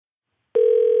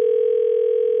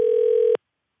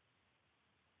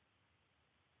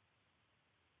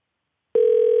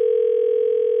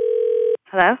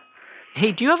Hello?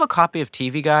 Hey, do you have a copy of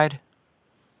TV Guide?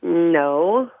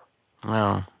 No.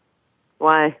 No.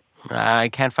 Why? I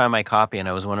can't find my copy, and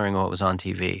I was wondering what was on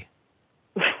TV.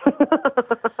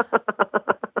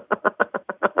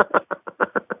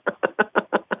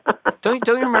 Don't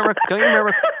you remember?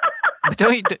 Wait.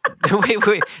 Don't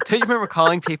you remember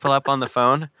calling people up on the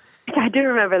phone? I do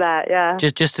remember that, yeah.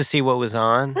 Just to see what was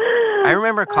on? I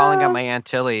remember calling up my Aunt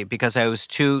Tilly because I was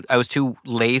too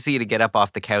lazy to get up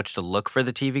off the couch to look for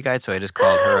the TV Guide, so I just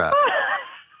called her up.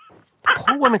 The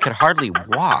poor woman could hardly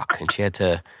walk, and she had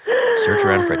to search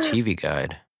around for a TV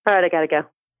Guide. All right, I gotta go.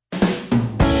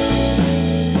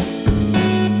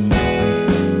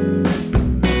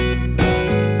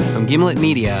 From Gimlet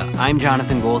Media, I'm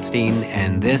Jonathan Goldstein,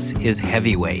 and this is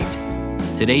Heavyweight.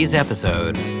 Today's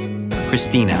episode,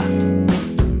 Christina.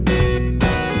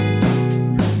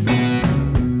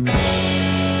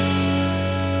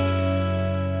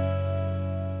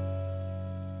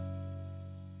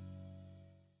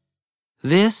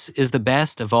 This is the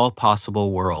best of all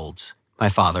possible worlds, my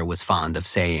father was fond of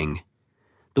saying.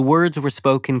 The words were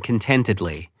spoken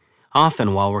contentedly,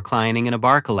 often while reclining in a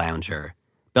Barca-lounger,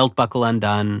 belt buckle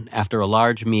undone after a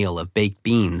large meal of baked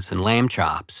beans and lamb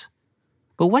chops.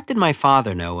 But what did my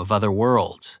father know of other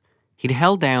worlds? He'd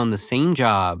held down the same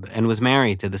job and was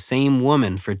married to the same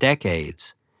woman for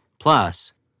decades.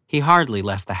 Plus, he hardly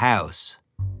left the house.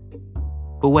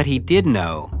 But what he did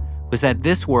know was that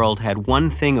this world had one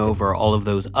thing over all of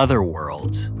those other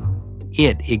worlds.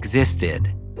 It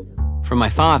existed. For my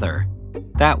father,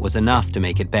 that was enough to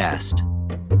make it best.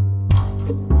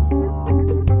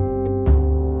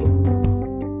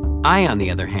 I, on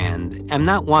the other hand, am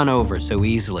not won over so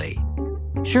easily.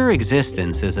 Sure,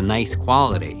 existence is a nice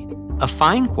quality, a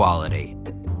fine quality,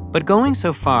 but going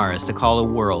so far as to call a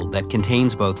world that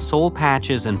contains both soul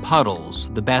patches and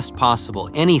puddles the best possible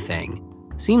anything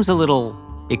seems a little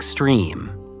extreme.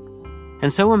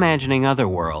 And so imagining other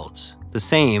worlds, the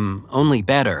same, only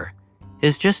better,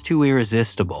 is just too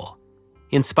irresistible,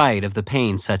 in spite of the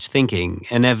pain such thinking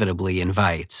inevitably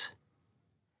invites.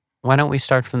 Why don't we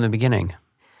start from the beginning?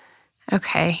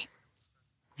 Okay.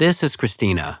 This is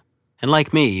Christina, and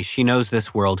like me, she knows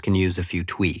this world can use a few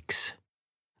tweaks.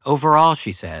 Overall,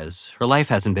 she says, her life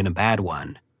hasn't been a bad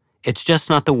one. It's just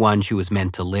not the one she was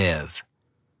meant to live.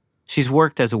 She's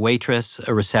worked as a waitress,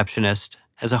 a receptionist,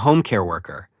 as a home care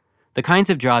worker, the kinds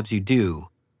of jobs you do,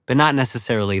 but not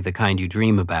necessarily the kind you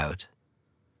dream about.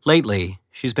 Lately,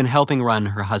 she's been helping run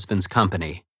her husband's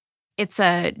company. It's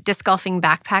a disc golfing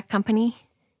backpack company.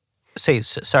 Say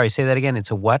that again.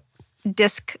 It's a what?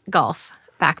 Disc golf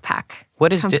backpack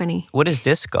company. What is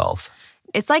disc golf?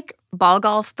 It's like ball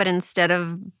golf, but instead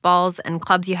of balls and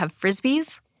clubs, you have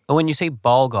frisbees. Oh, when you say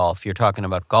ball golf, you're talking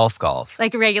about golf.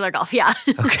 Like regular golf, yeah.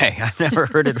 Okay, I've never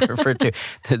heard it referred to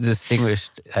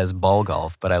distinguished as ball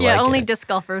golf, but I like it. Yeah, only disc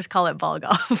golfers call it ball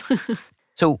golf.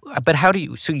 So how do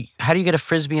you get a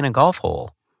frisbee in a golf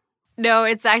hole? No,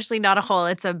 it's actually not a hole.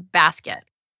 It's a basket.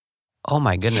 Oh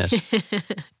my goodness.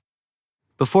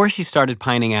 Before she started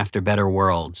pining after better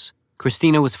worlds,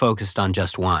 Christina was focused on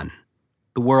just one,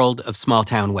 the world of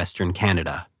small-town Western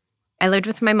Canada. I lived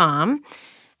with my mom.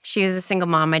 She was a single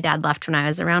mom. My dad left when I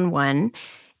was around 1.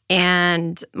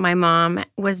 And my mom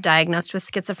was diagnosed with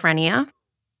schizophrenia.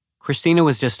 Christina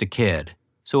was just a kid,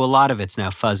 so a lot of it's now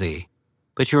fuzzy.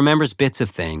 But she remembers bits of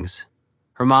things.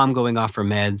 Her mom going off her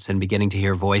meds and beginning to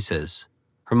hear voices.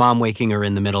 Her mom waking her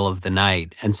in the middle of the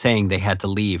night and saying they had to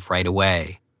leave right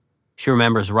away. She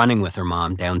remembers running with her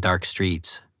mom down dark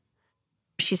streets.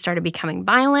 She started becoming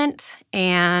violent,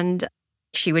 and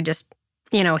she would just,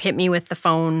 hit me with the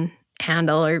phone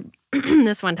handle. Or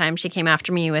this one time she came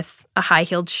after me with a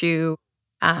high-heeled shoe.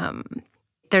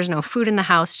 There's no food in the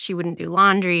house. She wouldn't do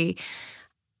laundry.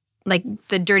 Like,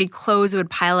 the dirty clothes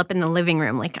would pile up in the living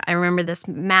room. Like, I remember this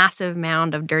massive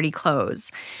mound of dirty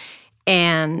clothes.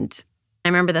 And I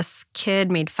remember this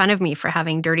kid made fun of me for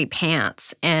having dirty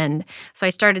pants. And so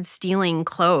I started stealing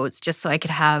clothes just so I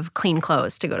could have clean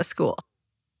clothes to go to school.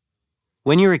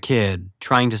 When you're a kid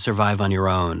trying to survive on your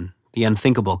own, the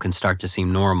unthinkable can start to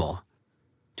seem normal.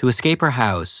 To escape her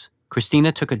house,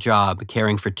 Christina took a job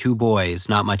caring for 2 boys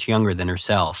not much younger than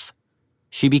herself.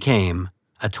 She became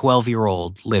a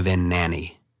 12-year-old live-in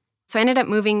nanny. So I ended up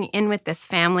moving in with this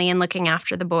family and looking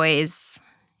after the boys.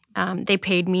 They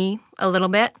paid me a little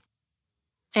bit,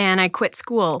 and I quit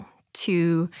school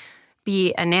to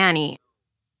be a nanny.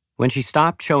 When she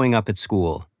stopped showing up at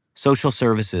school, social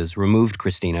services removed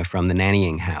Christina from the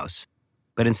nannying house.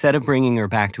 But instead of bringing her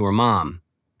back to her mom,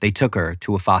 they took her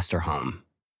to a foster home.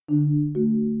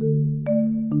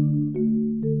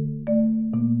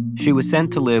 She was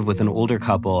sent to live with an older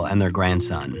couple and their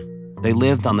grandson. They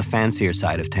lived on the fancier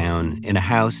side of town in a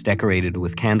house decorated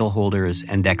with candle holders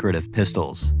and decorative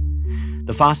pistols.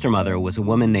 The foster mother was a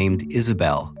woman named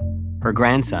Isabel. Her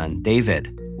grandson,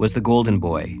 David, was the golden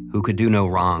boy who could do no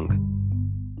wrong.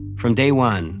 From day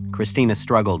one, Christina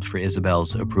struggled for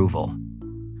Isabel's approval.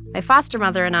 My foster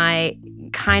mother and I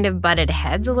kind of butted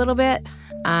heads a little bit,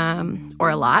 or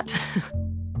a lot.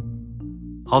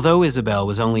 Although Isabel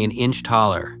was only an inch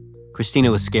taller,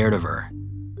 Christina was scared of her.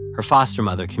 Her foster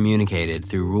mother communicated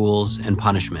through rules and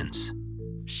punishments.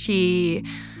 She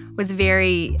was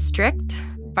very strict.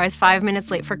 If I was 5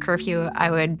 minutes late for curfew,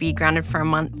 I would be grounded for a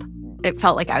month. It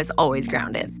felt like I was always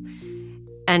grounded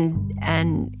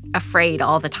and afraid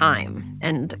all the time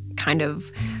and kind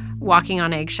of walking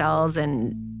on eggshells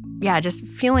and, just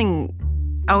feeling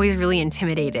always really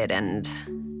intimidated and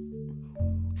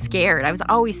scared. I was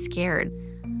always scared.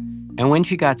 And when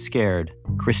she got scared,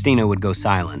 Christina would go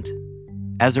silent.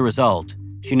 As a result,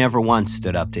 she never once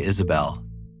stood up to Isabel.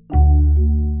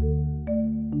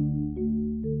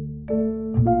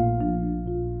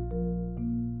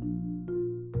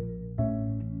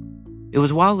 It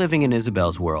was while living in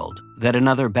Isabel's world that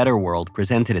another better world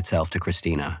presented itself to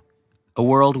Christina. A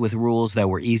world with rules that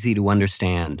were easy to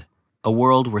understand. A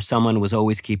world where someone was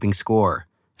always keeping score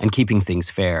and keeping things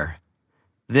fair.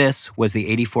 This was the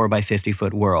 84 by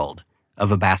 50-foot world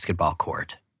of a basketball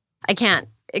court. I can't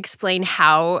explain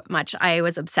how much I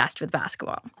was obsessed with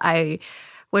basketball. I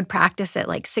would practice at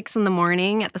like 6 in the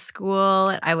morning at the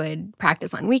school. I would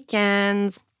practice on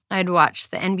weekends. I'd watch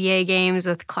the NBA games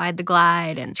with Clyde the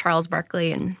Glide and Charles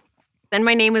Barkley. And then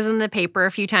my name was in the paper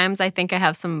a few times. I think I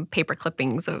have some paper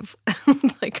clippings of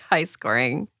like high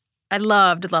scoring. I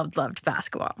loved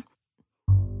basketball.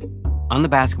 On the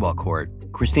basketball court,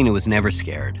 Christina was never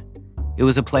scared. It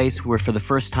was a place where for the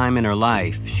first time in her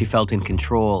life, she felt in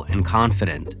control and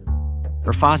confident.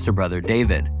 Her foster brother,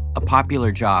 David, a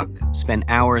popular jock, spent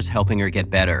hours helping her get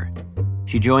better.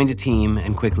 She joined a team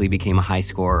and quickly became a high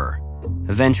scorer.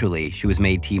 Eventually, she was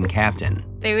made team captain.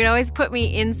 They would always put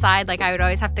me inside, like I would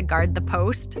always have to guard the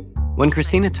post. When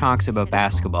Christina talks about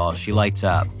basketball, she lights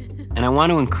up. And I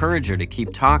want to encourage her to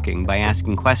keep talking by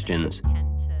asking questions.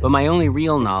 But my only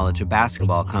real knowledge of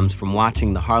basketball comes from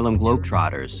watching the Harlem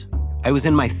Globetrotters. I was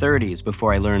in my 30s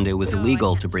before I learned it was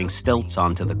illegal to bring stilts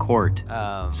onto the court.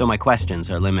 So my questions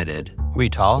are limited. Were you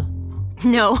tall?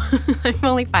 No, I'm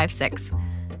only 5'6".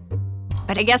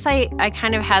 But I guess I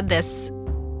kind of had this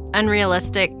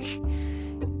unrealistic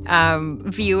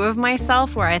view of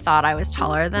myself where I thought I was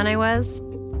taller than I was.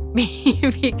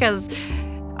 Because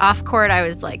off court, I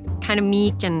was like kind of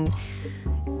meek and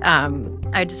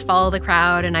I'd just follow the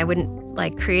crowd and I wouldn't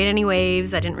like create any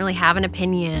waves. I didn't really have an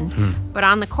opinion. But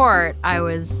on the court, I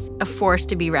was a force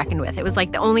to be reckoned with. It was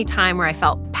like the only time where I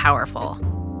felt powerful.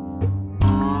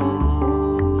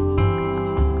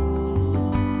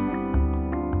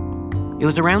 It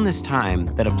was around this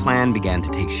time that a plan began to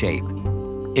take shape.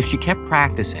 If she kept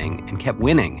practicing and kept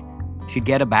winning, she'd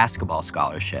get a basketball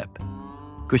scholarship.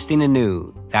 Christina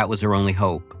knew that was her only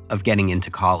hope of getting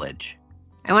into college.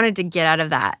 I wanted to get out of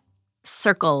that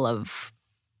circle of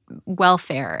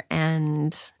welfare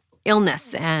and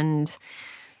illness and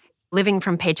living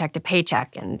from paycheck to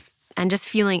paycheck and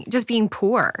just being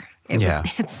poor.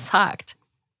 It sucked.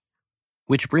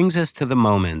 Which brings us to the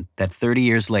moment that 30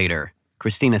 years later,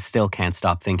 Christina still can't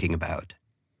stop thinking about.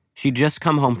 She'd just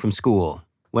come home from school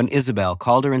when Isabel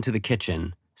called her into the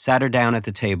kitchen, sat her down at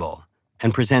the table,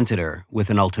 and presented her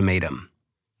with an ultimatum.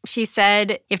 She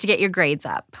said, you have to get your grades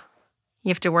up. You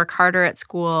have to work harder at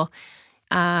school.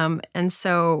 And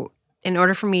so in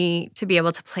order for me to be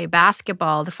able to play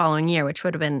basketball the following year, which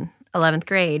would have been 11th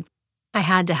grade, I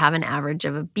had to have an average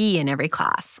of a B in every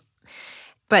class.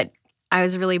 But I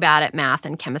was really bad at math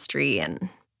and chemistry and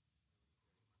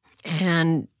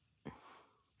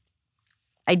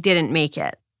I didn't make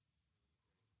it.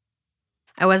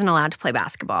 I wasn't allowed to play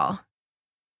basketball.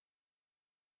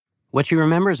 What she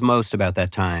remembers most about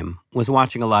that time was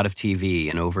watching a lot of TV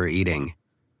and overeating,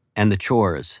 and the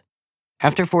chores.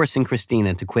 After forcing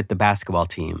Christina to quit the basketball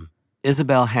team,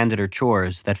 Isabel handed her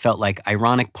chores that felt like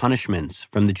ironic punishments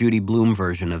from the Judy Blume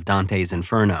version of Dante's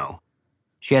Inferno.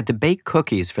 She had to bake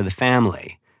cookies for the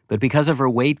family, but because of her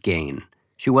weight gain,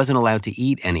 she wasn't allowed to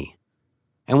eat any.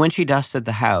 And when she dusted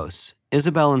the house,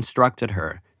 Isabel instructed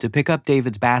her to pick up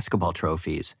David's basketball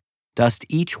trophies, dust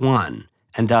each one,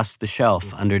 and dust the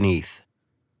shelf underneath.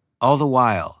 All the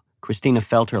while, Christina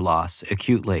felt her loss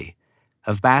acutely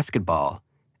of basketball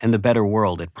and the better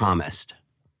world it promised.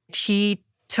 She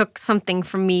took something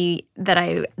from me that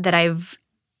I've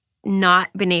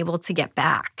not been able to get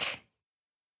back.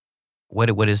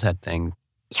 What is that thing?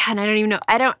 Yeah, and I don't even know.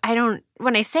 I don't,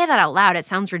 when I say that out loud, it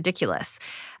sounds ridiculous.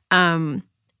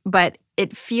 But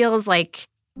it feels like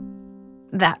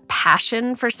that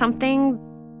passion for something,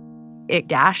 it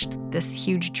dashed this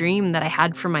huge dream that I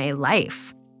had for my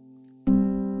life.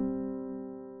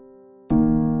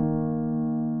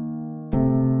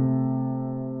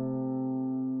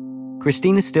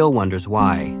 Christina still wonders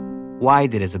why. Why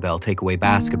did Isabel take away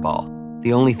basketball,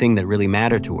 the only thing that really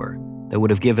mattered to her, that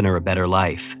would have given her a better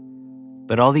life?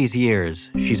 But all these years,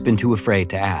 she's been too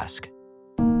afraid to ask.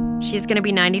 She's going to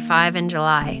be 95 in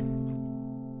July.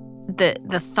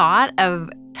 The thought of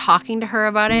talking to her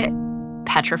about it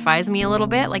petrifies me a little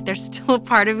bit. Like, there's still a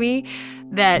part of me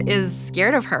that is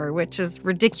scared of her, which is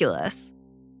ridiculous.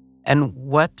 And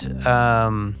what do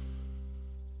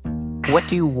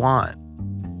you want?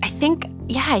 I think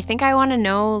I want to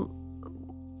know,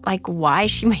 like, why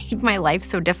she made my life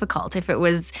so difficult. If it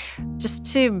was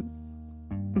just to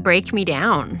break me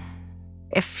down,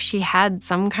 if she had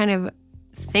some kind of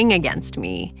thing against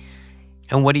me.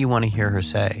 And what do you want to hear her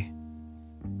say?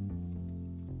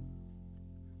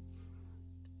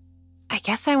 I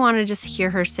guess I want to just hear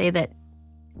her say that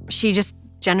she just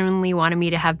genuinely wanted me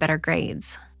to have better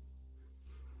grades.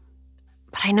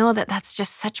 But I know that that's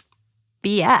just such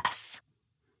BS.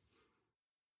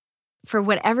 For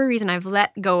whatever reason, I've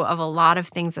let go of a lot of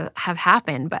things that have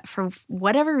happened. But for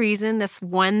whatever reason, this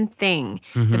one thing,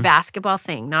 the basketball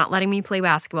thing, not letting me play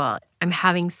basketball, I'm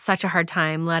having such a hard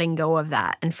time letting go of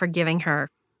that and forgiving her.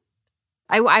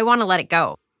 I want to let it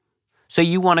go. So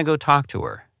you want to go talk to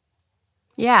her?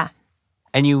 Yeah.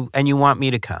 And you want me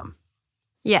to come?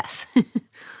 Yes.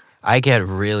 I get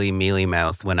really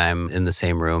mealy-mouthed when I'm in the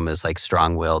same room as, like,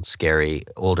 strong-willed, scary,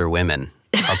 older women.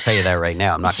 I'll tell you that right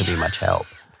now. I'm not going to be much help.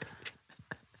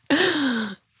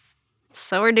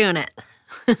 So we're doing it.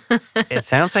 It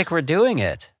sounds like we're doing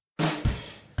it.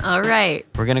 All right.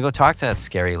 We're going to go talk to that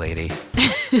scary lady.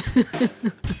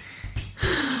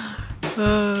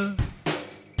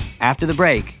 After the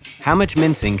break, how much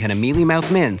mincing can a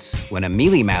mealy-mouth mince when a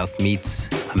mealy-mouth meets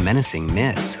a menacing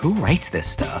miss? Who writes this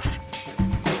stuff?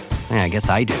 Yeah, I guess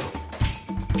I do.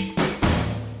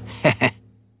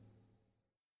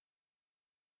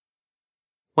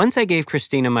 Once I gave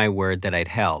Christina my word that I'd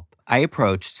help, I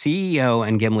approached CEO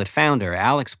and Gimlet founder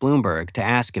Alex Bloomberg to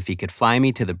ask if he could fly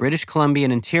me to the British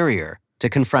Columbian interior to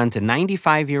confront a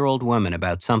 95-year-old woman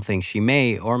about something she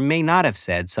may or may not have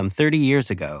said some 30 years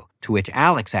ago, to which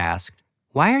Alex asked,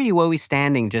 "Why are you always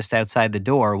standing just outside the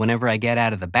door whenever I get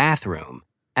out of the bathroom?"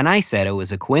 And I said it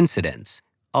was a coincidence,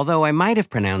 although I might have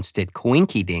pronounced it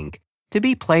coinky-dink, to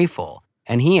be playful,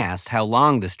 and he asked how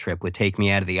long this trip would take me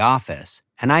out of the office,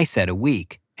 and I said a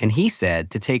week. And he said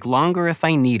to take longer if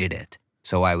I needed it.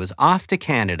 So I was off to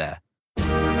Canada.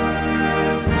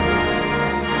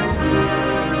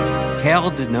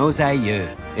 Terre de nos aïeux,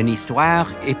 une histoire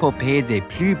épopée des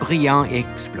plus brillants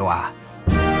exploits.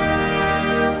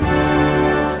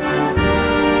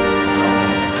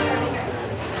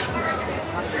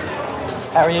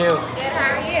 How are you? Good,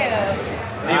 how are you?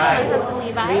 Hi. My husband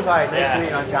Levi. Levi, nice to meet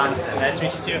you. I'm Jonathan. Nice to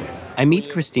meet you too. I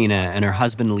meet Christina and her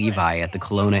husband Levi at the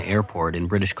Kelowna airport in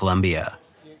British Columbia.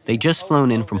 They just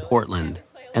flown in from Portland,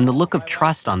 and the look of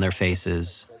trust on their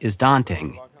faces is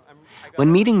daunting.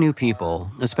 When meeting new people,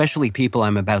 especially people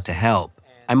I'm about to help,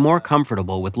 I'm more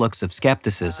comfortable with looks of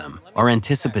skepticism or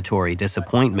anticipatory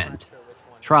disappointment.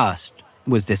 Trust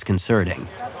was disconcerting.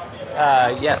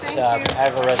 Yes, I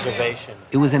have a reservation.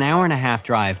 It was an hour-and-a-half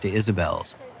drive to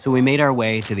Isabel's, so we made our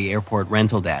way to the airport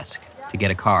rental desk to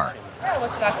get a car.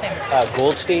 What's your last name?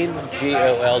 Goldstein,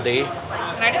 G-O-L-D.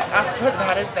 Can I just ask what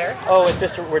that is there? Oh, it's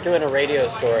just, we're doing a radio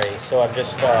story, so I'm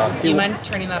just... Do you mind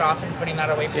turning that off and putting that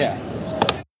away from Yeah.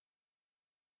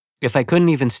 If I couldn't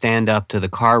even stand up to the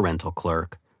car rental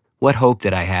clerk, what hope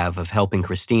did I have of helping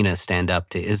Christina stand up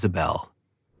to Isabel?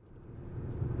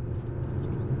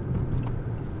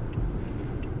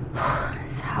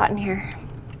 It's hot in here.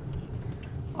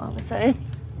 All of a sudden.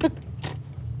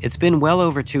 It's been well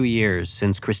over 2 years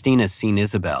since Christina's seen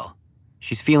Isabel.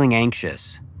 She's feeling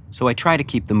anxious, so I try to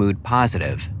keep the mood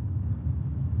positive.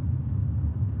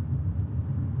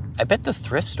 I bet the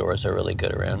thrift stores are really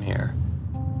good around here.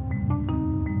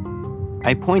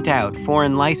 I point out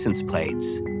foreign license plates,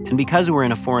 and because we're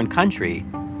in a foreign country,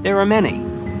 there are many.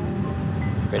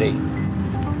 Pretty.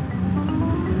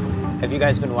 Have you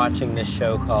guys been watching this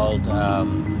show called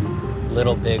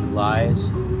Little Big Lies?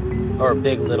 Or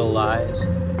Big Little Lies?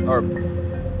 Or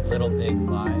Little Big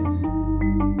Lies?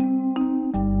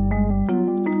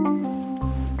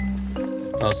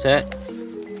 All set?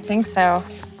 I think so.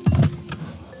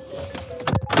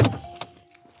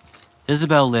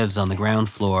 Isabel lives on the ground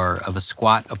floor of a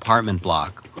squat apartment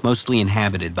block, mostly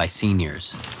inhabited by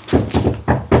seniors.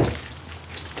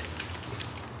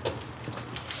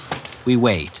 We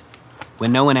wait.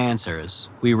 When no one answers,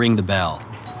 we ring the bell.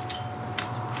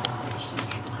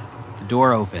 The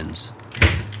door opens.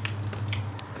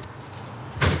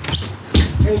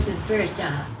 Heard you the first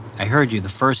time. I heard you the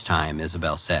first time,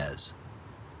 Isabel says.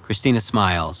 Christina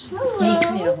smiles.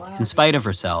 Takes me a while. In spite of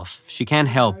herself, she can't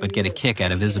help but get a kick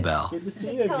out of Isabel. Good to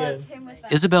see you again.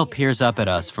 Isabel peers up at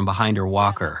us from behind her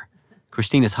walker.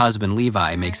 Christina's husband,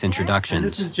 Levi, makes introductions.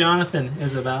 This is Jonathan,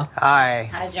 Isabel. Hi.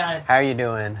 Hi, Jonathan. How are you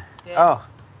doing? Oh,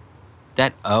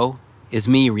 That "oh" is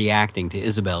me reacting to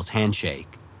Isabel's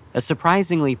handshake, a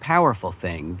surprisingly powerful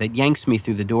thing that yanks me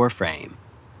through the doorframe.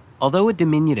 Although a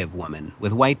diminutive woman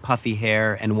with white puffy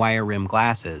hair and wire-rimmed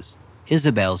glasses,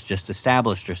 Isabel's just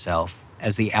established herself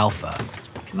as the alpha.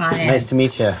 Come on in. nice to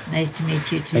meet you. Nice to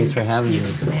meet you, too. Thanks for having You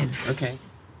me. can come in. Okay.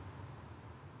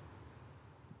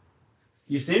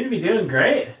 You seem to be doing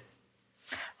great.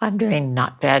 I'm doing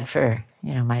not bad for,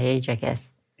 my age, I guess.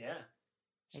 Yeah.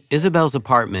 Isabel's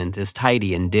apartment is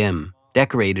tidy and dim,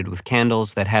 decorated with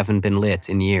candles that haven't been lit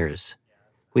in years.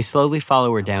 We slowly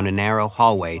follow her down a narrow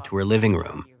hallway to her living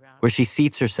room, where she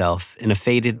seats herself in a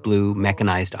faded blue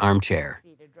mechanized armchair.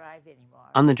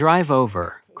 On the drive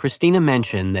over, Christina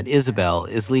mentioned that Isabel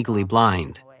is legally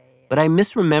blind, but I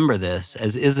misremember this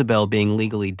as Isabel being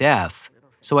legally deaf,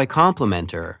 so I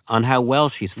compliment her on how well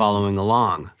she's following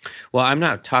along. Well, I'm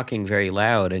not talking very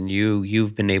loud, and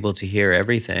you've been able to hear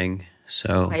everything,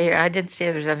 so... I didn't say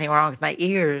there was anything wrong with my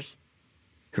ears.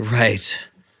 Right.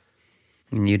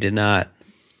 And you did not.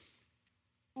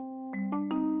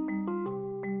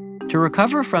 To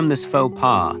recover from this faux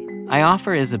pas, I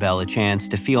offer Isabel a chance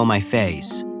to feel my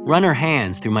face, run her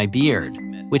hands through my beard,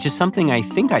 which is something I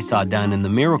think I saw done in The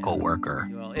Miracle Worker.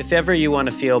 Well, if ever you want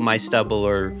to feel my stubble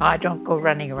or... I don't go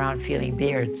running around feeling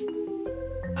beards.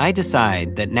 I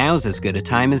decide that now's as good a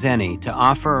time as any to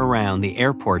offer around the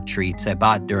airport treats I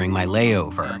bought during my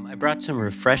layover. I brought some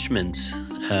refreshments,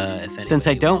 Since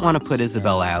I don't want to put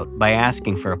Isabel out by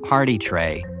asking for a party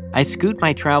tray, I scoot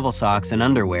my travel socks and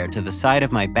underwear to the side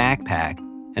of my backpack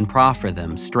and proffer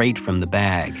them straight from the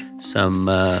bag. Some,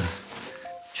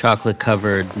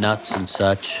 chocolate-covered nuts and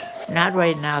such. Not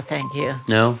right now, thank you.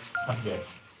 No? Okay.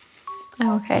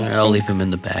 All right, I'll leave them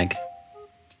in the bag.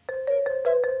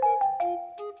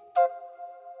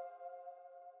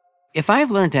 If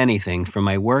I've learned anything from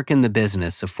my work in the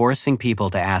business of forcing people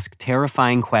to ask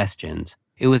terrifying questions,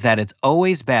 it was that it's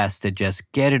always best to just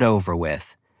get it over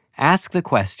with. Ask the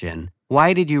question,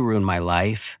 why did you ruin my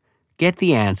life? Get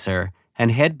the answer, and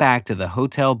head back to the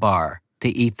hotel bar to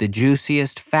eat the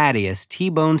juiciest, fattiest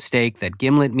T-bone steak that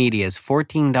Gimlet Media's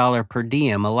 $14 per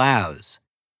diem allows.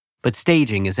 But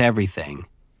staging is everything.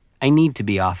 I need to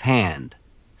be offhand,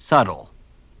 subtle.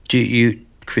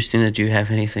 Christina, do you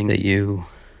have anything that you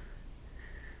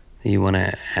want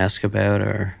to ask about,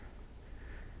 or?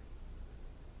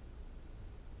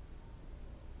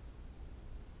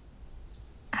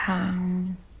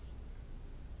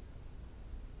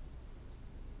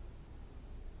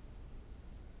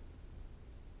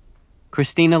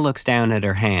 Christina looks down at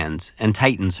her hands and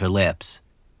tightens her lips.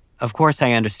 Of course,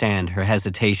 I understand her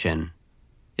hesitation.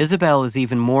 Isabel is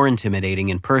even more intimidating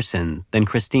in person than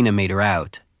Christina made her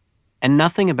out. And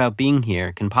nothing about being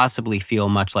here can possibly feel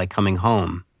much like coming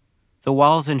home. The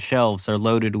walls and shelves are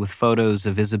loaded with photos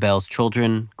of Isabel's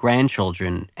children,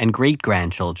 grandchildren, and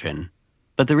great-grandchildren.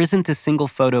 But there isn't a single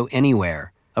photo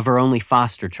anywhere of her only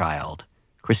foster child,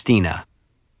 Christina.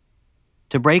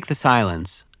 To break the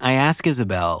silence, I ask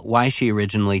Isabel why she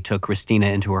originally took Christina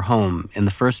into her home in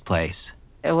the first place.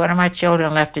 One of my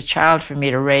children left a child for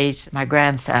me to raise, my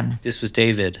grandson. This was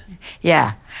David.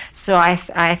 Yeah. So I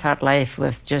thought life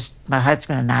with just my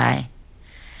husband and I,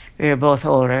 we were both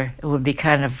older, it would be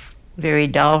kind of very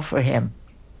dull for him.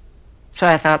 So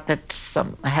I thought that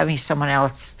having someone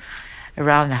else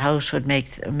around the house would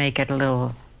make it a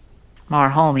little more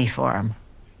homey for him.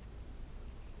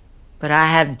 But I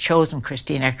hadn't chosen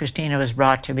Christina. Christina was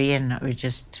brought to me, and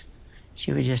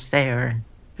she was just there, and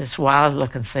this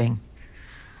wild-looking thing.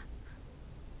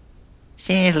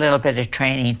 She needed a little bit of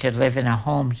training to live in a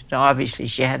home. Obviously,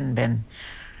 she hadn't been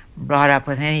brought up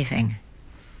with anything.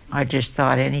 I just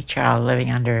thought any child living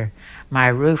under my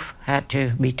roof had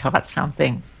to be taught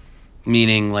something.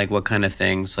 Meaning, like, what kind of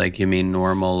things? Like, you mean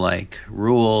normal, like,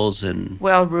 rules and...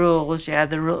 Well, rules, yeah.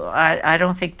 I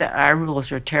don't think that our rules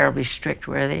were terribly strict,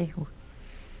 were they?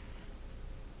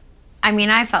 I mean,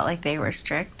 I felt like they were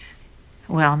strict.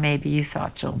 Well, maybe you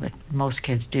thought so, but most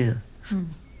kids do.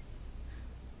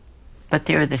 But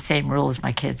they were the same rules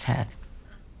my kids had.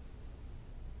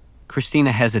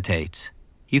 Christina hesitates.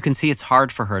 You can see it's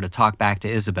hard for her to talk back to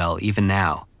Isabel even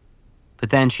now.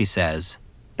 But then she says,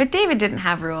 But David didn't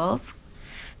have rules.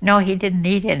 No, he didn't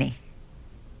need any.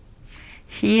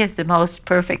 He is the most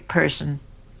perfect person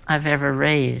I've ever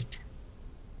raised.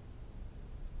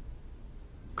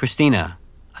 Christina,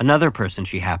 another person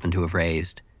she happened to have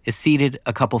raised, is seated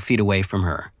a couple feet away from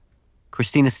her.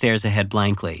 Christina stares ahead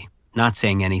blankly, not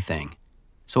saying anything.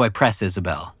 So I press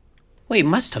Isabel. Well, he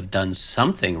must have done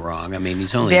something wrong. I mean,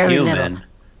 he's only Very human. little.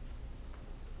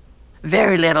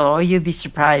 Very little. Oh, you'd be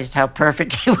surprised how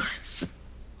perfect he was.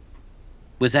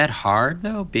 Was that hard,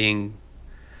 though, being,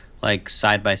 like,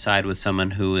 side by side with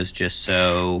someone who is just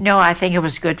so... No, I think it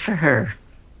was good for her.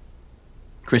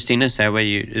 Christina, is that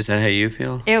how you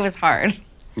feel? It was hard.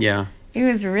 Yeah. It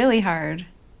was really hard.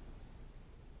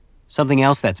 Something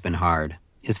else that's been hard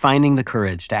is finding the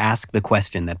courage to ask the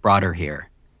question that brought her here.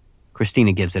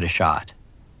 Christina gives it a shot.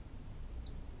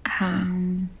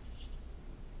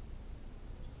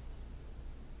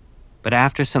 But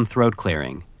after some throat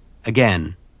clearing,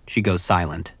 again, she goes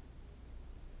silent.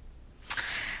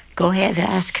 Go ahead,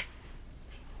 ask.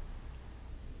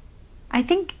 I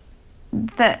think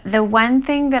the one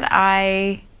thing that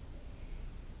I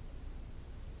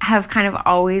have kind of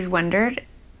always wondered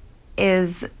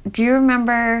is, do you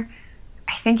remember,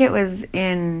 I think it was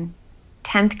in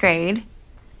 10th grade,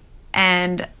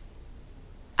 and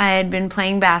I had been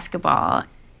playing basketball,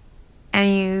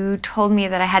 and you told me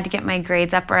that I had to get my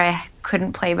grades up or I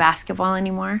couldn't play basketball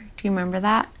anymore. Do you remember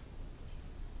that?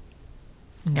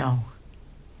 No.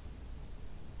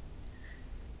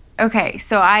 Okay,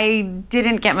 so I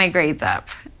didn't get my grades up,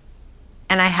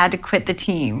 and I had to quit the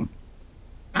team.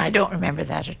 I don't remember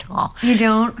that at all. You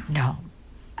don't? No.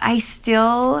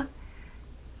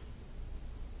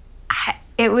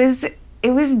 It was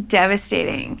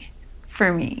devastating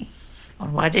for me. Well,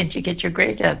 why didn't you get your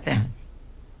grade up then?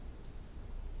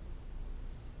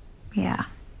 Yeah.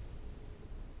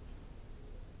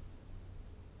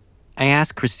 I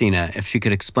asked Christina if she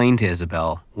could explain to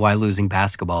Isabel why losing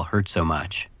basketball hurt so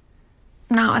much.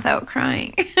 Not without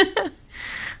crying.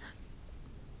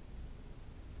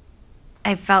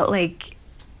 I felt like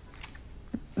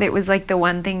it was like the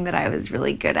one thing that I was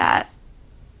really good at.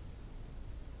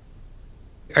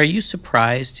 Are you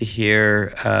surprised to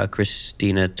hear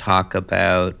Christina talk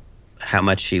about how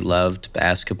much she loved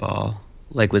basketball?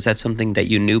 Like, was that something that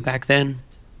you knew back then?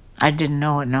 I didn't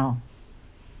know it, no.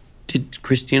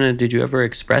 Did you ever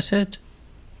express it?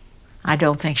 I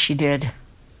don't think she did.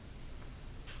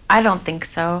 I don't think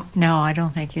so. No, I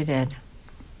don't think you did.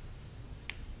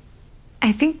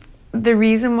 I think the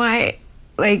reason why,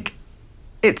 like,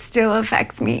 it still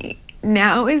affects me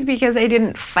now is because I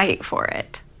didn't fight for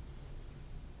it.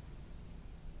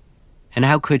 And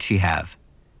how could she have?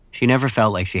 She never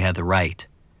felt like she had the right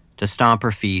to stomp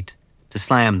her feet, to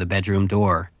slam the bedroom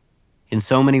door. In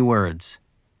so many words,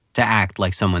 to act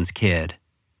like someone's kid.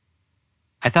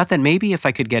 I thought that maybe if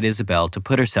I could get Isabel to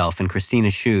put herself in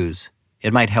Christina's shoes,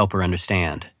 it might help her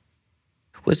understand.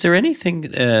 Was there anything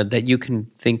that you can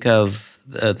think of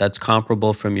that's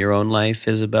comparable from your own life,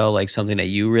 Isabel? Like something that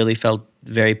you really felt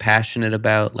very passionate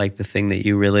about? Like the thing that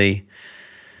you really,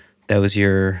 that was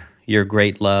your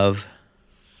great love?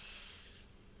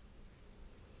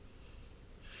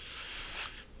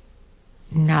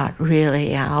 Not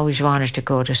really. I always wanted to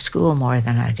go to school more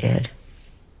than I did.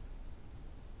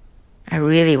 I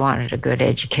really wanted a good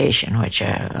education, which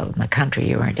in the country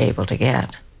you weren't able to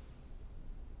get.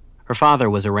 Her father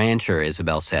was a rancher,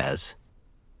 Isabel says.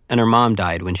 And her mom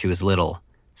died when she was little,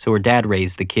 so her dad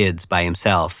raised the kids by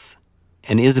himself.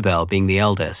 And Isabel, being the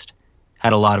eldest,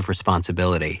 had a lot of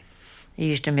responsibility. I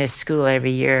used to miss school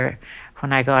every year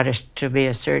when I got to be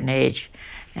a certain age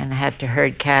and had to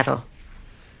herd cattle.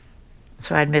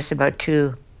 So I'd miss about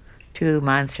two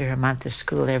months or a month of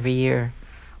school every year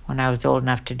when I was old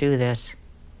enough to do this.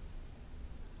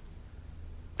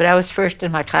 But I was first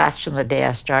in my class from the day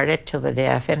I started till the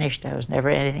day I finished. I was never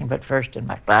anything but first in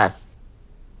my class.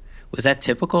 Was that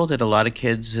typical? Did a lot of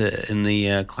kids in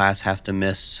the class have to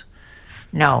miss?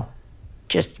 No,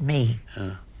 just me.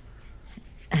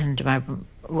 And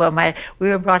we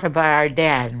were brought up by our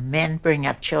dad. Men bring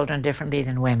up children differently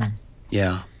than women.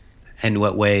 Yeah. In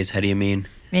what ways? How do you mean?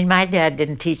 I mean, my dad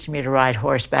didn't teach me to ride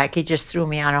horseback. He just threw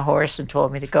me on a horse and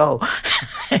told me to go.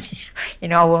 You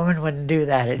know, a woman wouldn't do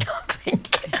that, I don't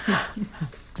think.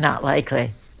 Not likely.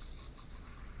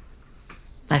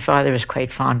 My father was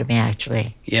quite fond of me,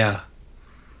 actually. Yeah.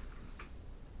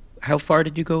 How far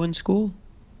did you go in school?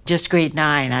 Just grade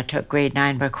 9. I took grade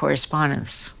 9 by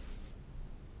correspondence.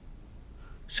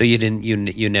 So you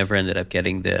never ended up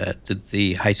getting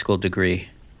the high school degree?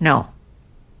 No.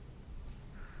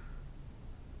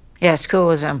 Yeah, school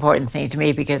was an important thing to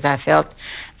me because I felt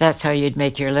that's how you'd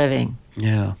make your living.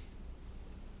 Yeah.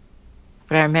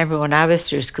 But I remember when I was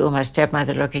through school, my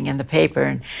stepmother looking in the paper,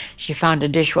 and she found a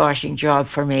dishwashing job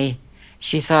for me.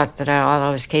 She thought that all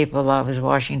I was capable of was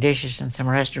washing dishes in some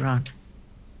restaurant.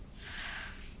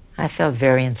 I felt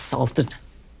very insulted.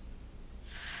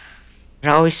 It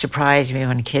always surprised me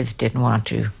when kids didn't want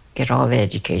to get all the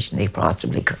education they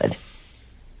possibly could.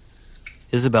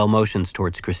 Isabel motions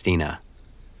towards Christina.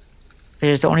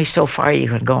 There's only so far you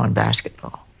can go in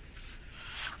basketball.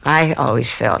 I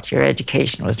always felt your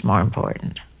education was more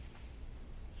important.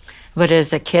 But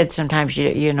as a kid, sometimes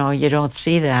you don't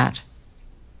see that.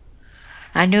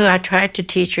 I tried to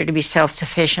teach her to be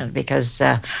self-sufficient because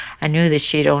I knew that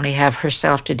she'd only have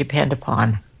herself to depend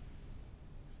upon.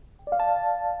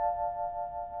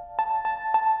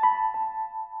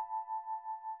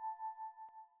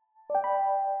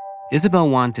 Isabel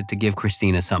wanted to give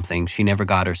Christina something she never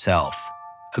got herself,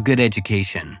 a good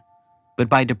education. But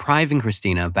by depriving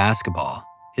Christina of basketball,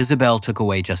 Isabel took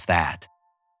away just that.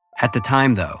 At the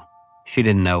time, though, she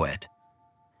didn't know it.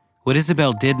 What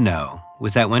Isabel did know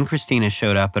was that when Christina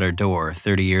showed up at her door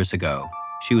 30 years ago,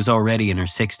 she was already in her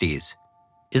 60s.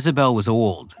 Isabel was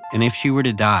old, and if she were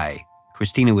to die,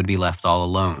 Christina would be left all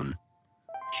alone.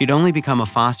 She'd only become a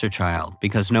foster child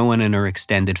because no one in her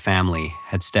extended family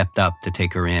had stepped up to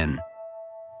take her in.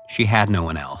 She had no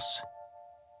one else.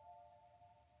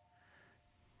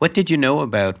 What did you know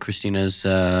about Christina's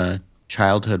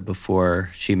childhood before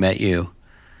she met you?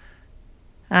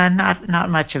 Not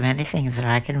much of anything that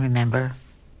I can remember.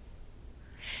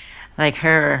 Like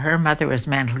her mother was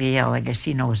mentally ill. I guess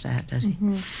he knows that, does he?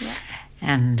 Mm-hmm. Yeah.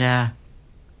 And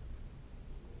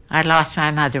I lost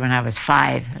my mother when I was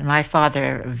 5, and my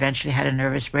father eventually had a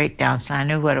nervous breakdown, so I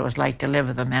knew what it was like to live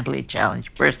with a mentally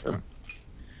challenged person.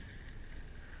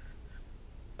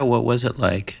 What was it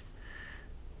like?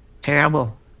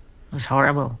 Terrible. It was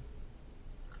horrible.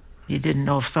 You didn't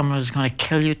know if someone was going to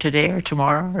kill you today or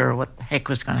tomorrow or what the heck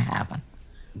was going to happen.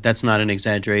 That's not an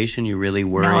exaggeration? You really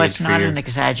worried? No, it's not an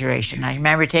exaggeration. I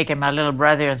remember taking my little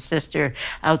brother and sister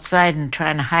outside and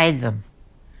trying to hide them.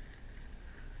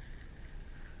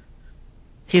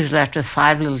 He was left with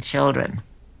 5 little children.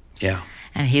 Yeah.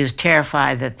 And he was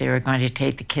terrified that they were going to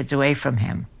take the kids away from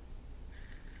him.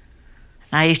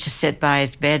 And I used to sit by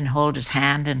his bed and hold his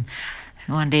hand, and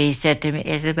one day he said to me,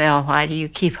 "Isabel, why do you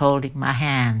keep holding my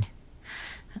hand?"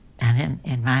 And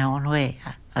in my own way,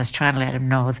 I was trying to let him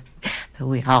know that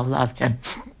we all loved him.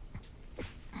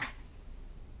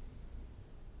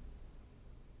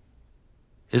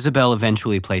 Isabel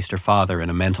eventually placed her father in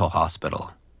a mental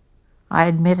hospital. I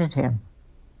admitted him.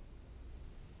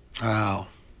 Wow.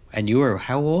 And you were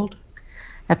how old?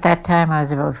 At that time, I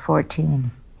was about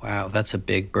 14. Wow, that's a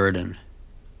big burden.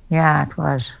 Yeah, it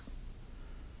was.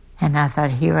 And I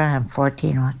thought, here I am,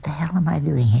 14. What the hell am I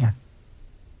doing here?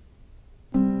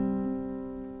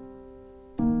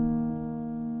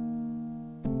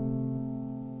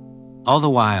 All the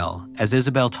while, as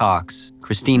Isabel talks,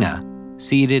 Christina,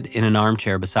 seated in an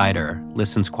armchair beside her,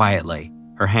 listens quietly,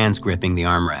 her hands gripping the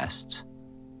armrests.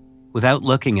 Without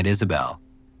looking at Isabel,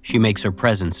 she makes her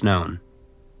presence known.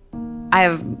 I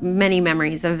have many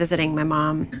memories of visiting my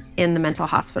mom in the mental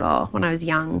hospital when I was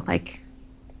young, like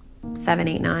 7,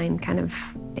 8, 9 kind of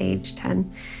age, 10.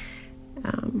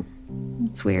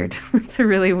 It's weird. It's a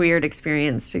really weird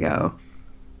experience to go.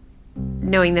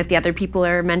 Knowing that the other people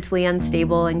are mentally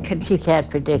unstable and could... You can't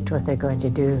predict what they're going to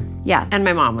do. Yeah, and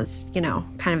my mom was,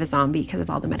 kind of a zombie because of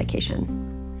all the medication.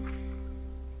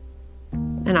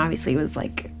 And obviously was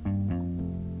like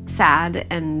sad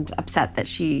and upset that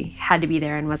she had to be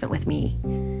there and wasn't with me.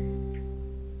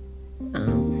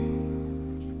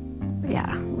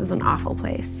 Yeah, it was an awful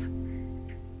place.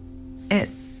 It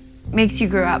makes you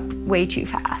grow up way too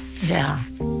fast. Yeah,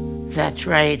 that's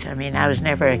right. I mean, I was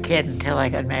never a kid until I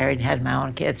got married and had my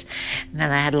own kids. And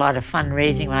then I had a lot of fun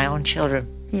raising my own children.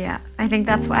 Yeah, I think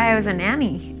that's why I was a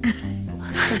nanny.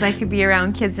 Because I could be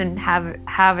around kids and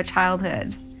have a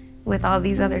childhood with all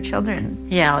these other children.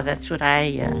 Yeah, that's what I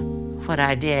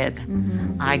did.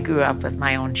 Mm-hmm. I grew up with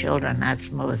my own children. That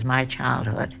was my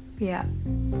childhood. Yeah.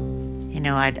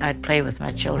 I'd play with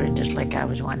my children just like I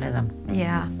was one of them.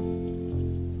 Yeah.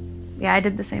 Yeah, I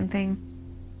did the same thing.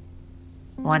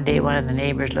 One day, one of the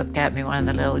neighbors looked at me, one of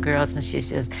the little girls, and she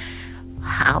says,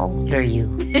 "How old are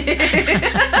you?"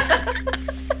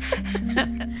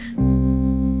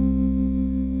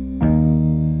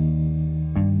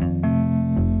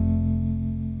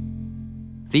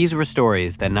 These were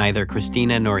stories that neither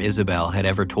Christina nor Isabel had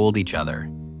ever told each other.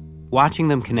 Watching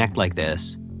them connect like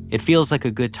this, it feels like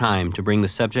a good time to bring the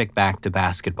subject back to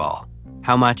basketball.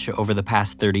 how much over the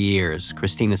past 30 years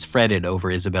Christina's fretted over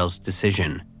Isabel's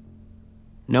decision.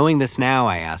 Knowing this now,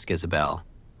 I ask Isabel,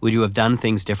 would you have done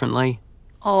things differently?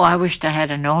 Oh, I wished I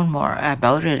had known more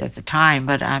about it at the time,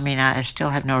 but I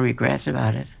still have no regrets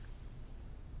about it.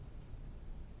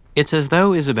 It's as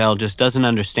though Isabel just doesn't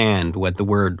understand what the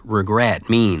word regret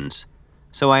means,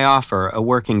 so I offer a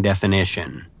working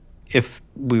definition. If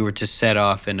we were to set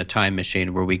off in a time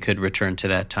machine where we could return to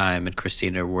that time and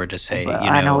Christina were to say, Well,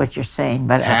 I know what you're saying,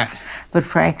 but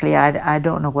frankly, I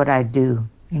don't know what I'd do.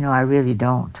 I really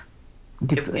don't.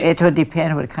 It would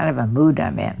depend what kind of a mood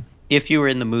I'm in. If you were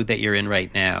in the mood that you're in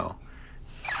right now.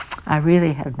 I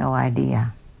really have no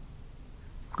idea.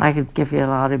 I could give you a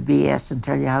lot of BS and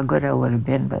tell you how good I would have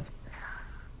been, but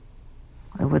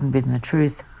it wouldn't have been the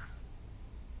truth.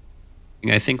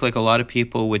 I think like a lot of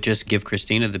people would just give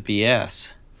Christina the BS.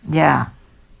 Yeah.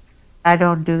 I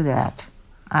don't do that.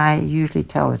 I usually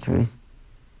tell the truth.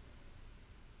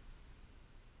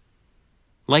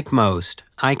 Like most,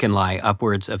 I can lie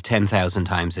upwards of 10,000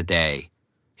 times a day.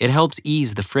 It helps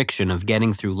ease the friction of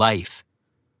getting through life.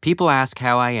 People ask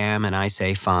how I am, and I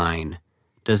say fine.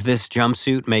 Does this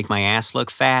jumpsuit make my ass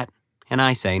look fat? And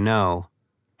I say no.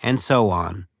 And so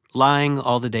on, lying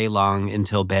all the day long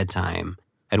until bedtime,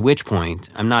 at which point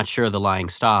I'm not sure the lying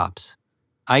stops.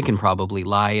 I can probably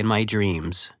lie in my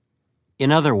dreams.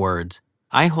 In other words,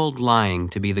 I hold lying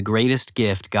to be the greatest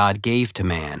gift God gave to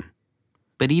man.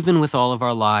 But even with all of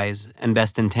our lies and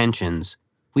best intentions,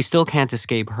 we still can't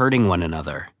escape hurting one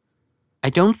another. I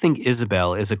don't think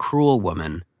Isabel is a cruel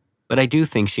woman, but I do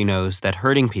think she knows that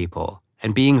hurting people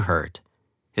and being hurt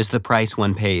is the price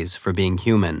one pays for being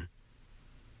human.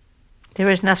 There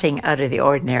was nothing out of the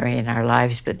ordinary in our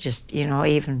lives, but just,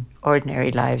 even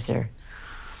ordinary lives are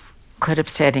quite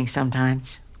upsetting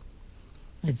sometimes.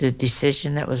 The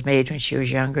decision that was made when she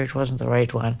was younger, it wasn't the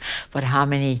right one. But how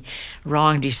many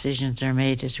wrong decisions are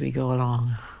made as we go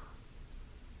along?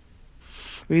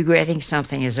 Regretting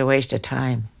something is a waste of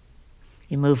time.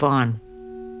 You move on.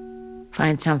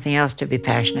 Find something else to be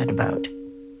passionate about.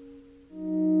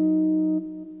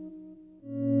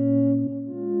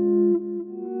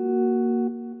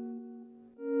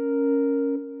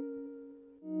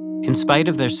 In spite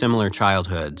of their similar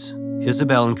childhoods,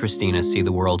 Isabel and Christina see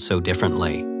the world so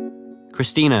differently.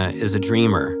 Christina is a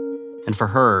dreamer, and for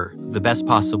her, the best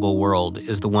possible world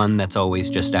is the one that's always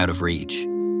just out of reach.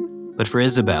 But for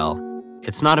Isabel,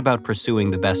 it's not about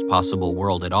pursuing the best possible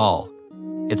world at all.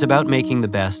 It's about making the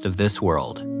best of this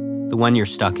world, the one you're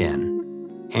stuck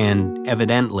in, and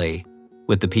evidently,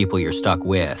 with the people you're stuck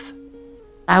with.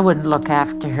 I wouldn't look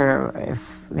after her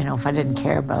if I didn't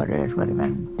care about her. It would have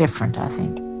been different, I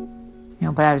think.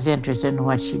 But I was interested in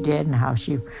what she did and how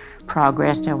she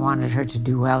progressed. I wanted her to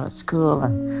do well at school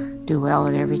and do well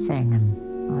at everything,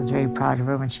 and I was very proud of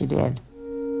her when she did.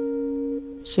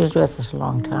 She was with us a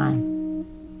long time.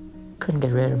 Couldn't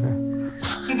get rid of her.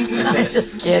 I'm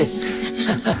just kidding.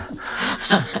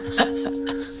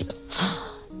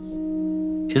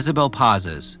 Isabel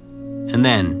pauses, and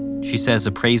then she says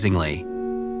appraisingly,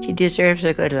 She deserves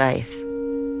a good life.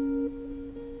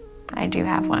 I do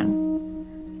have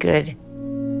one. Good.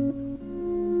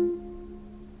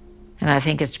 And I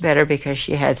think it's better because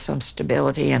she had some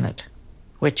stability in it,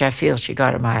 which I feel she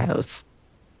got at my house.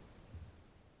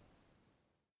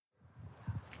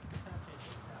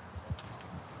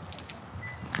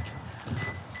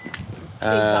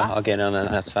 I'll get on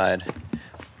that side.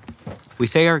 We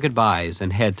say our goodbyes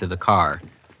and head to the car.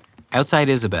 Outside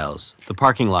Isabel's, the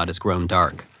parking lot has grown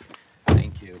dark.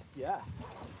 Thank you. Yeah.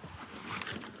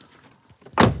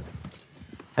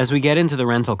 As we get into the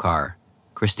rental car,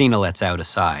 Christina lets out a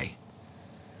sigh.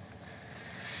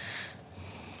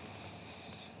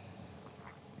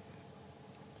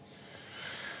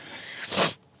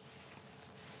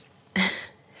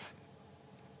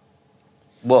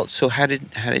 Well, so how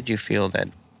did you feel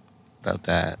about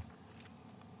that?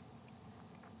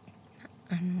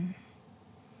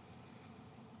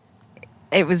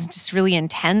 It was just really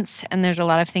intense, and there's a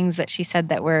lot of things that she said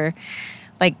that were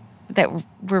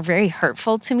very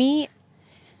hurtful to me.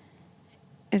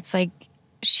 It's like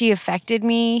she affected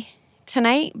me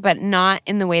tonight, but not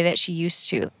in the way that she used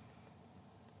to.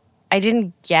 I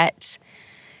didn't get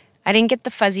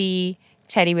the fuzzy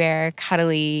teddy bear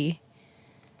cuddly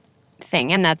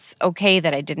thing, and that's okay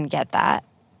that I didn't get that.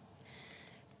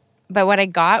 But what I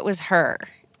got was her,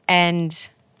 and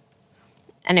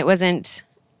it wasn't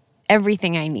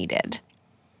everything I needed.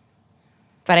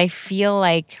 But I feel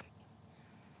like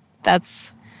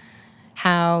that's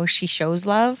how she shows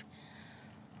love.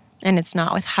 And it's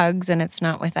not with hugs, and it's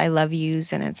not with I love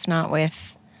yous, and it's not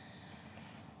with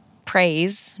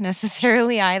praise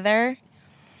necessarily either.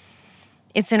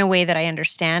 it's in a way that I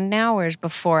understand now, whereas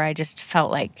before I just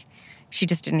felt like she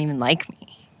just didn't even like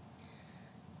me.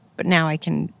 But now I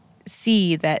can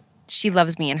see that she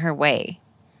loves me in her way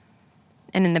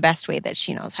and in the best way that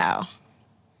she knows how.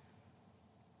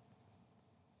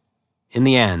 In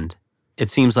the end,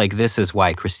 it seems like this is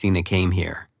why Christina came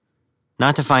here.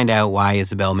 Not to find out why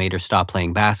Isabel made her stop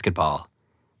playing basketball,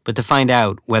 but to find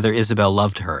out whether Isabel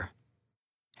loved her.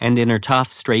 And in her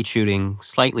tough, straight-shooting,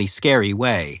 slightly scary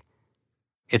way,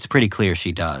 it's pretty clear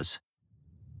she does.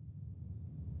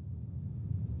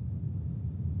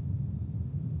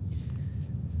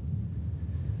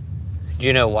 Do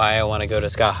you know why I want to go to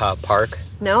Scott Hop Park?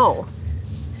 No.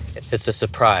 It's a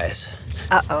surprise.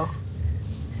 Uh-oh.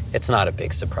 It's not a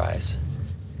big surprise.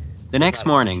 The next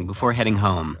morning, before heading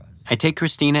home, I take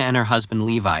Christina and her husband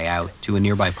Levi out to a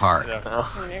nearby park.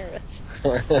 I'm nervous.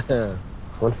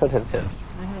 What it is?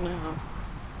 I don't know.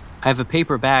 I have a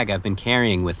paper bag I've been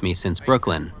carrying with me since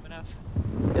Brooklyn.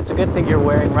 It's a good thing you're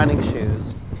wearing running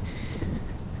shoes.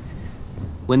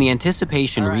 When the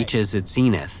anticipation reaches its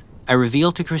zenith, I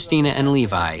reveal to Christina and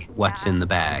Levi what's in the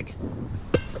bag.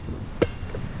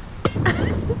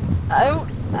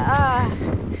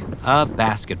 A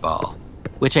basketball,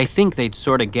 which I think they'd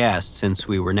sort of guessed since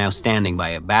we were now standing by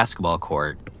a basketball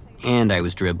court and I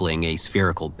was dribbling a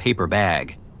spherical paper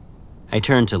bag. I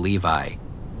turned to Levi.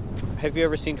 Have you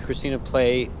ever seen Christina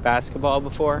play basketball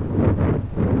before?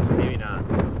 Maybe not.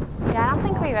 Yeah, I don't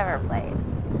think we've ever played.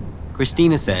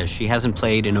 Christina says she hasn't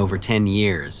played in over 10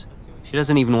 years. She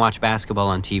doesn't even watch basketball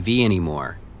on TV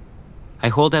anymore. I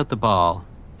hold out the ball,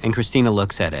 and Christina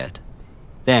looks at it.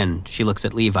 Then she looks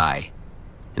at Levi,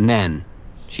 and then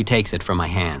she takes it from my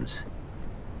hands.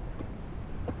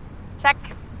 Check.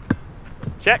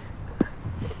 Check.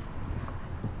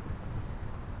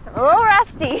 A little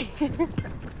rusty.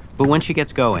 But when she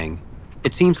gets going,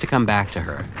 it seems to come back to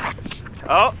her.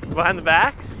 Oh, behind the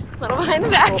back. A little behind the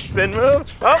back. Little spin move.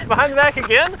 Oh, behind the back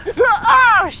again.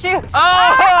 Oh, shoot.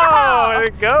 Oh, there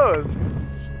it goes.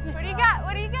 What do you got?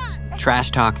 What do you got?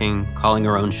 Trash talking, calling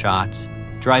her own shots,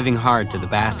 driving hard to the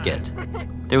basket.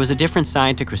 There was a different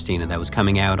side to Christina that was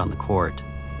coming out on the court.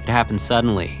 It happened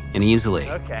suddenly and easily.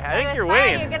 Okay, I think you're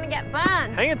Sorry, winning. You're going to get I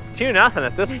burned. think it's 2-0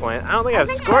 at this point. I don't think I've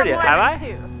scored yet, have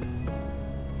I?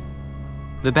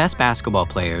 The best basketball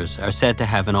players are said to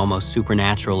have an almost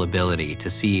supernatural ability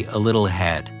to see a little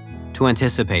ahead, to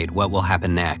anticipate what will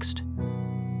happen next.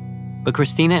 But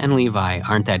Christina and Levi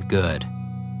aren't that good,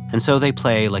 and so they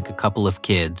play like a couple of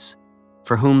kids,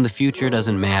 for whom the future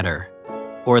doesn't matter,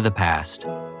 or the past.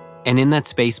 And in that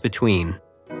space between,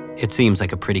 it seems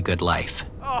like a pretty good life.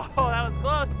 Oh, that was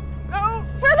close. No!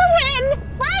 For the win!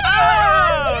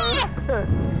 Yes!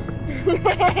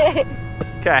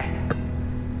 Okay.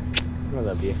 I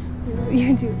love you.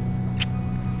 You do.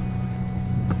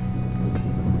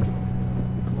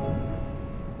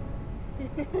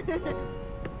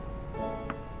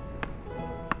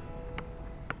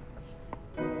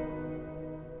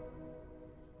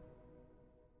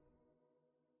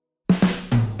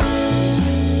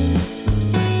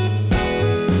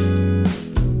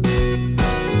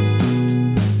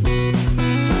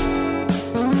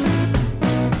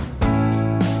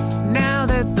 Now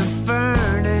that the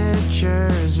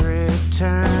furniture's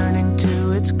returning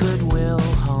to its goodwill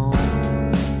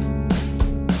home.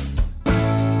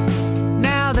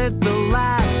 Now that the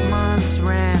last month's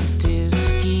rent is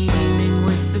scheming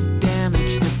with the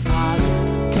damage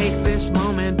deposit, take this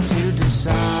moment to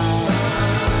decide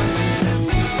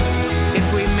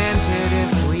if we meant it,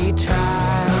 if we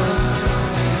tried,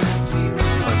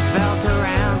 or felt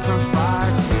around for far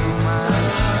too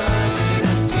much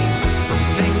from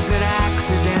things that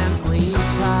accidentally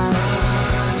touched.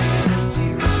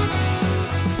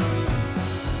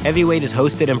 Heavyweight is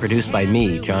hosted and produced by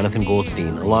me, Jonathan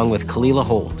Goldstein, along with Kalila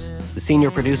Holt. The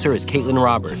senior producer is Caitlin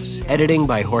Roberts. Editing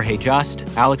by Jorge Just,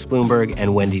 Alex Bloomberg,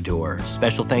 and Wendy Dorr.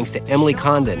 Special thanks to Emily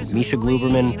Condon, Misha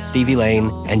Gluberman, Stevie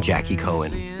Lane, and Jackie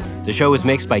Cohen. The show is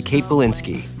mixed by Kate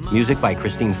Belinsky. Music by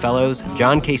Christine Fellows,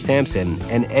 John K. Sampson,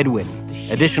 and Edwin.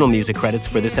 Additional music credits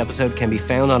for this episode can be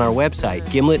found on our website,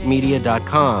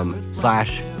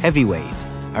 gimletmedia.com/heavyweight.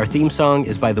 Our theme song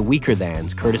is by The Weaker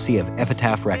Thans, courtesy of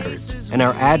Epitaph Records. And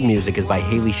our ad music is by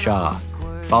Haley Shaw.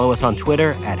 Follow us on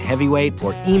Twitter @heavyweight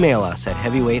or email us at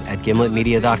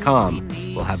heavyweight@gimletmedia.com.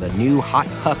 We'll have a new hot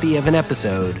puppy of an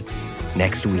episode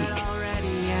next week.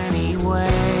 Anyway,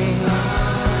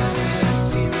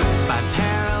 by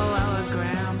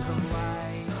parallelograms of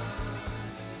light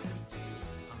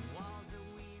on walls that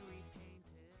we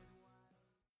repainted.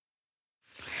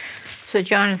 So,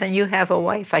 Jonathan, you have a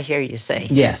wife, I hear you say.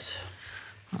 Yes.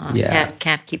 Yeah.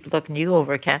 Can't keep looking you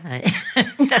over, can I?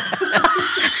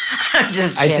 I'm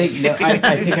just I kidding. think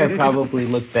I think I probably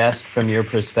look best from your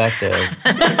perspective.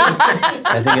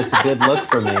 I think it's a good look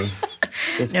for me.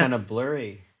 Just kind of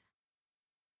blurry.